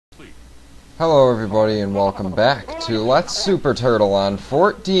Hello everybody and welcome back to Let's Super Turtle on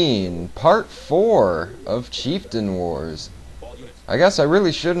Fort Deen, Part 4 of Chieftain Wars. I guess I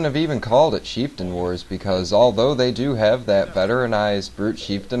really shouldn't have even called it Chieftain Wars because although they do have that veteranized Brute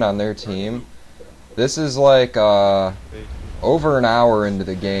Chieftain on their team, this is like over an hour into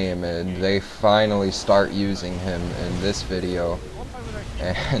the game and they finally start using him in this video.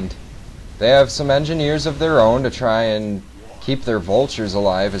 And they have some engineers of their own to try and keep their vultures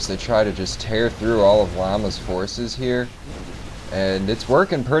alive as they try to just tear through all of Llama's forces here. And it's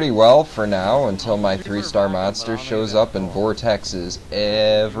working pretty well for now until my 3-star monster shows up and vortexes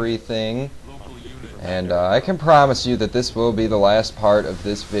everything. And I can promise you that this will be the last part of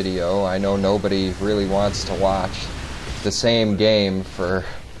this video. I know nobody really wants to watch the same game for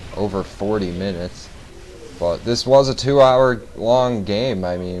over 40 minutes. But this was a 2-hour long game.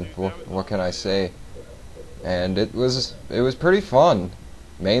 I mean, what can I say? And it was pretty fun,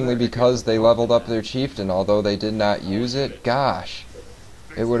 mainly because they leveled up their chieftain. Although they did not use it, gosh,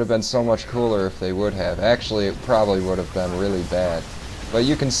 it would have been so much cooler if they would have. Actually, it probably would have been really bad. But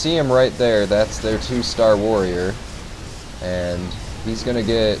you can see him right there. That's their 2-star warrior, and he's gonna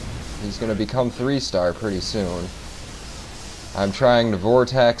become 3-star pretty soon. I'm trying to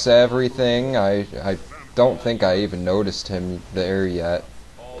vortex everything. I don't think I even noticed him there yet.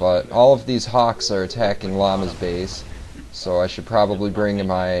 But all of these hawks are attacking Llama's base, so I should probably bring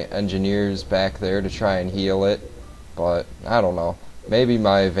my engineers back there to try and heal it. But I don't know. Maybe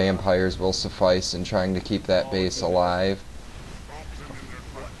my vampires will suffice in trying to keep that base alive.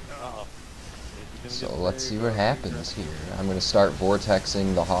 So let's see what happens here. I'm going to start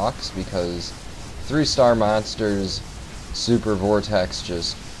vortexing the hawks because 3-star monsters super vortex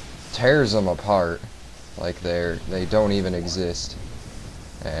just tears them apart like they don't even exist.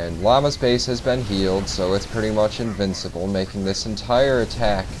 And Llama's base has been healed, so it's pretty much invincible, making this entire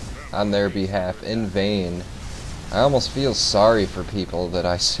attack on their behalf in vain. I almost feel sorry for people that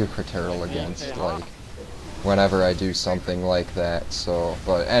I super turtle against, like, whenever I do something like that. So,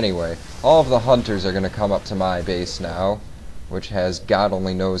 but anyway, all of the hunters are going to come up to my base now, which has God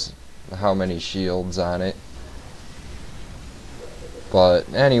only knows how many shields on it.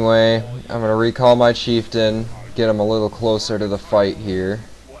 But anyway, I'm going to recall my chieftain, get him a little closer to the fight here.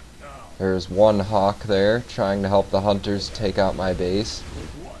 There's one hawk there trying to help the hunters take out my base,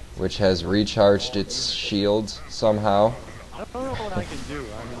 which has recharged its shields somehow. I don't know what I can do.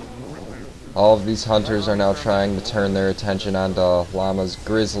 All of these hunters are now trying to turn their attention onto Llama's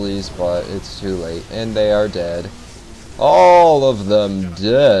grizzlies, but it's too late, and they are dead. All of them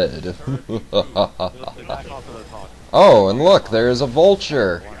dead. Oh, and look, there's a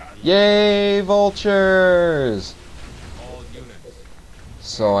vulture. Yay, vultures!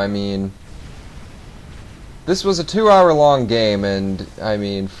 So, I mean, this was a 2-hour long game, and, I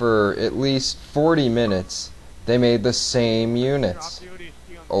mean, for at least 40 minutes, they made the same units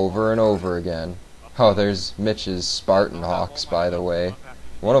over and over again. Oh, there's Mitch's Spartan Hawks, by the way.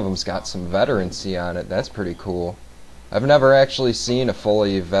 One of them's got some veterancy on it. That's pretty cool. I've never actually seen a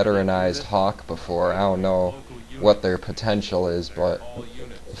fully veteranized hawk before. I don't know what their potential is, but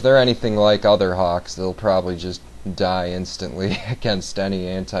if they're anything like other hawks, they'll probably just die instantly against any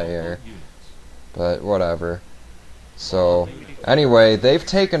anti-air. But whatever. So anyway, they've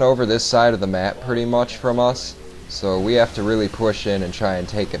taken over this side of the map pretty much from us, so we have to really push in and try and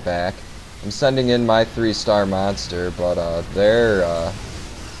take it back. I'm sending in my 3-star monster, but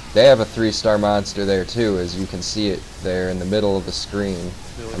they have a 3-star monster there too, as you can see it there in the middle of the screen.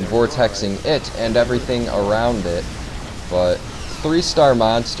 I'm vortexing it and everything around it, but 3-star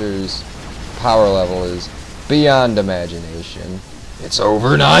monsters' power level is beyond imagination. It's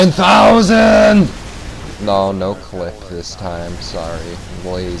over 9,000! No clip this time, sorry, I'm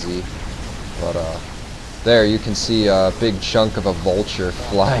lazy. But there you can see a big chunk of a vulture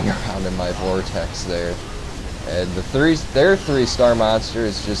flying around in my vortex there. And their 3-star monster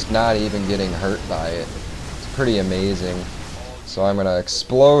is just not even getting hurt by it. It's pretty amazing. So I'm gonna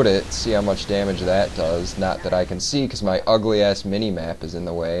explode it, see how much damage that does. Not that I can see because my ugly ass mini-map is in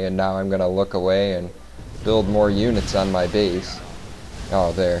the way, and now I'm gonna look away and build more units on my base.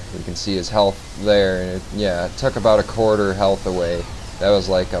 Oh, there, you can see his health there, and it took about a quarter health away. That was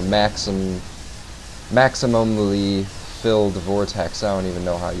like a maximally filled vortex. I don't even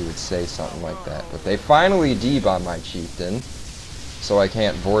know how you would say something like that. But they finally debombed my chieftain, so I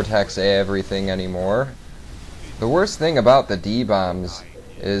can't vortex everything anymore. The worst thing about the debombs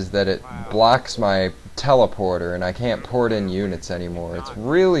is that it blocks my teleporter, and I can't port in units anymore. It's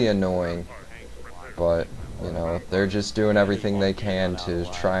really annoying. But, you know, they're just doing everything they can to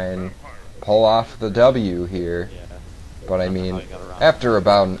try and pull off the W here. But I mean, after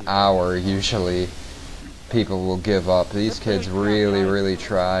about an hour, usually people will give up. These kids really, really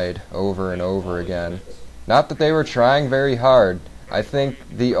tried over and over again. Not that they were trying very hard. I think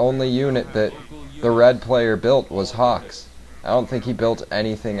the only unit that the red player built was Hawks. I don't think he built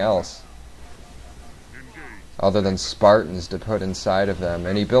anything else other than Spartans to put inside of them.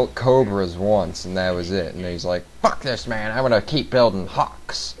 And he built Cobras once, and that was it. And he's like, fuck this, man, I'm gonna keep building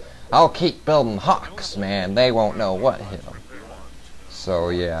Hawks. I'll keep building Hawks, man. They won't know what hit them. So,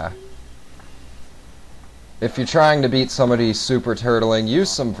 yeah. If you're trying to beat somebody super turtling, use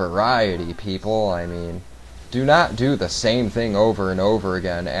some variety, people. I mean, do not do the same thing over and over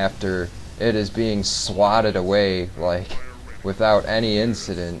again after it is being swatted away, like, without any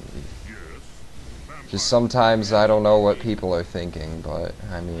incident. Just sometimes I don't know what people are thinking, but,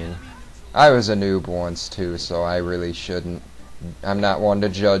 I mean, I was a noob once too, so I really shouldn't. I'm not one to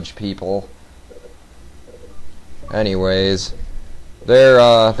judge people. Anyways, their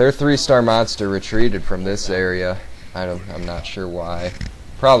 3-star monster retreated from this area. I'm not sure why.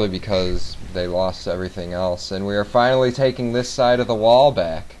 Probably because they lost everything else, and we are finally taking this side of the wall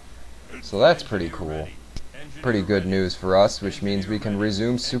back. So that's pretty cool. Pretty good news for us, which means we can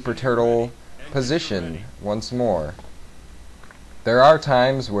resume Super Turtle position once more. There are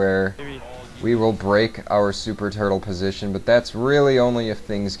times where we will break our Super Turtle position, but that's really only if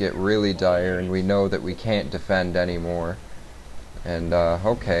things get really dire and we know that we can't defend anymore. And,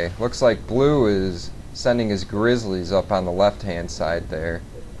 okay, looks like Blue is sending his Grizzlies up on the left-hand side there.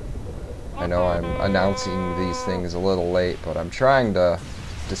 I know I'm announcing these things a little late, but I'm trying to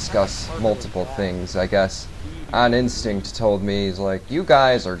discuss multiple things. I guess On Instinct told me, he's like, you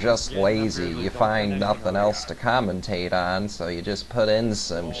guys are just lazy. You find nothing else to commentate on, so you just put in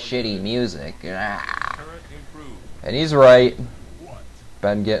some shitty music. Ah. And he's right.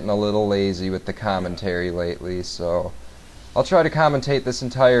 Been getting a little lazy with the commentary lately, so I'll try to commentate this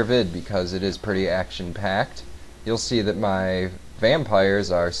entire vid because it is pretty action-packed. You'll see that my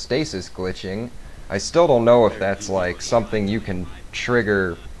vampires are stasis glitching. I still don't know if that's like something you can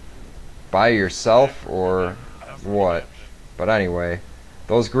trigger by yourself or what. But anyway,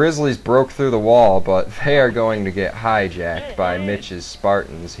 those Grizzlies broke through the wall, but they are going to get hijacked by Mitch's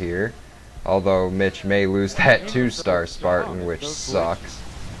Spartans here. Although Mitch may lose that 2-star Spartan, which sucks.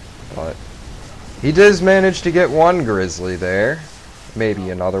 But he does manage to get one Grizzly there. Maybe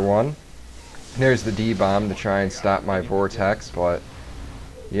another one. There's the D-bomb to try and stop my Vortex, but,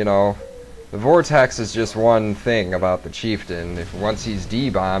 you know, the Vortex is just one thing about the Chieftain. If once he's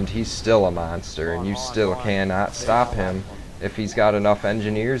D-bombed, he's still a monster, and you still cannot stop him if he's got enough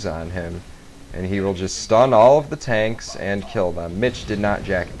engineers on him. And he will just stun all of the tanks and kill them. Mitch did not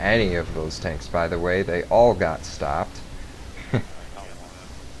jack any of those tanks, by the way. They all got stopped.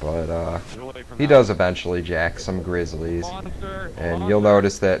 But, he does eventually jack some Grizzlies. And you'll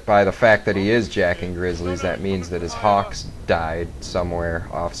notice that by the fact that he is jacking Grizzlies, that means that his Hawks died somewhere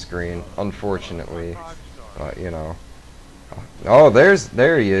off-screen, unfortunately. But, you know. Oh,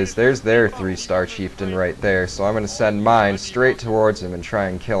 there he is. There's their 3-star Chieftain right there. So I'm going to send mine straight towards him and try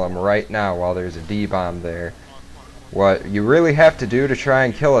and kill him right now while there's a D-bomb there. What you really have to do to try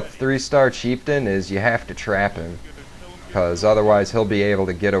and kill a 3-star Chieftain is you have to trap him. Because otherwise he'll be able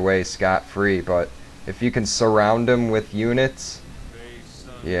to get away scot-free. But if you can surround him with units,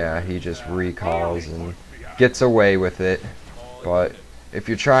 yeah, he just recalls and gets away with it. But if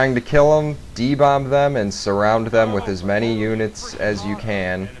you're trying to kill them, D-bomb them and surround them with as many units as you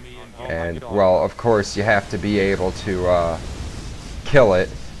can. And, well, of course, you have to be able to kill it,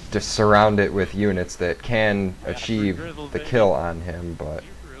 to surround it with units that can achieve the kill on him. But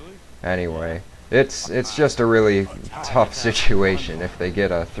anyway, it's just a really tough situation if they get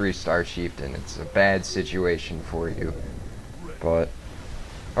a 3-star Chieftain. It's a bad situation for you. But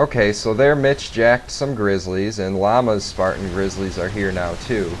okay, so there Mitch jacked some Grizzlies, and Llama's Spartan Grizzlies are here now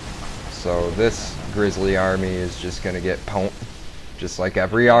too. So this Grizzly army is just gonna get pumped, just like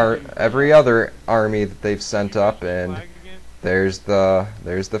every other army that they've sent up. And there's the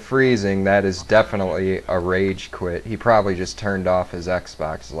freezing. That is definitely a rage quit. He probably just turned off his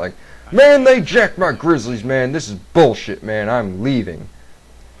Xbox. Like, man, they jacked my Grizzlies, man. This is bullshit, man. I'm leaving.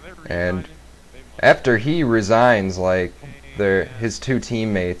 And after he resigns, like, his 2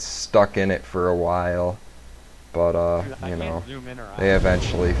 teammates stuck in it for a while, but you know, they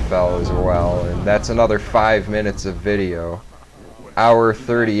eventually fell as well. And that's another 5 minutes of video. Hour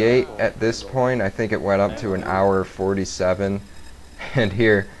 38 at this point. I think it went up to an hour 47. And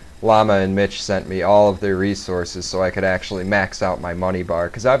here Llama and Mitch sent me all of their resources so I could actually max out my money bar,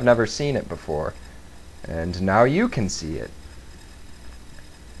 because I've never seen it before, and now you can see it.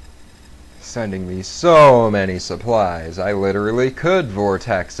 sending me so many supplies. I literally could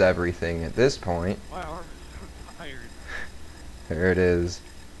vortex everything at this point. My armor's tired. There it is.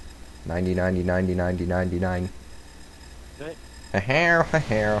 90, 90, 90, 90, 99.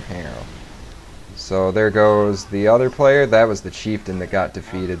 So there goes the other player. That was the Chieftain that got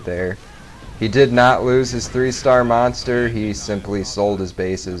defeated there. He did not lose his 3-star monster. He simply sold his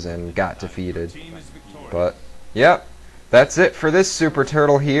bases and got defeated. But, yep. That's it for this Super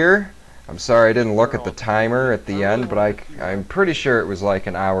Turtle here. I'm sorry I didn't look at the timer at the end, but I'm pretty sure it was like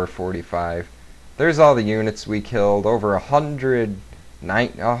an hour 45. There's all the units we killed. Over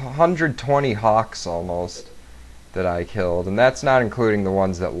 120 hawks almost that I killed. And that's not including the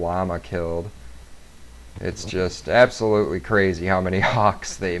ones that Llama killed. It's just absolutely crazy how many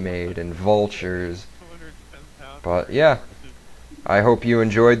hawks they made and vultures. But yeah, I hope you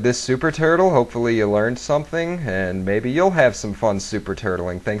enjoyed this Super Turtle. Hopefully you learned something, and maybe you'll have some fun Super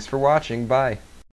Turtling. Thanks for watching. Bye.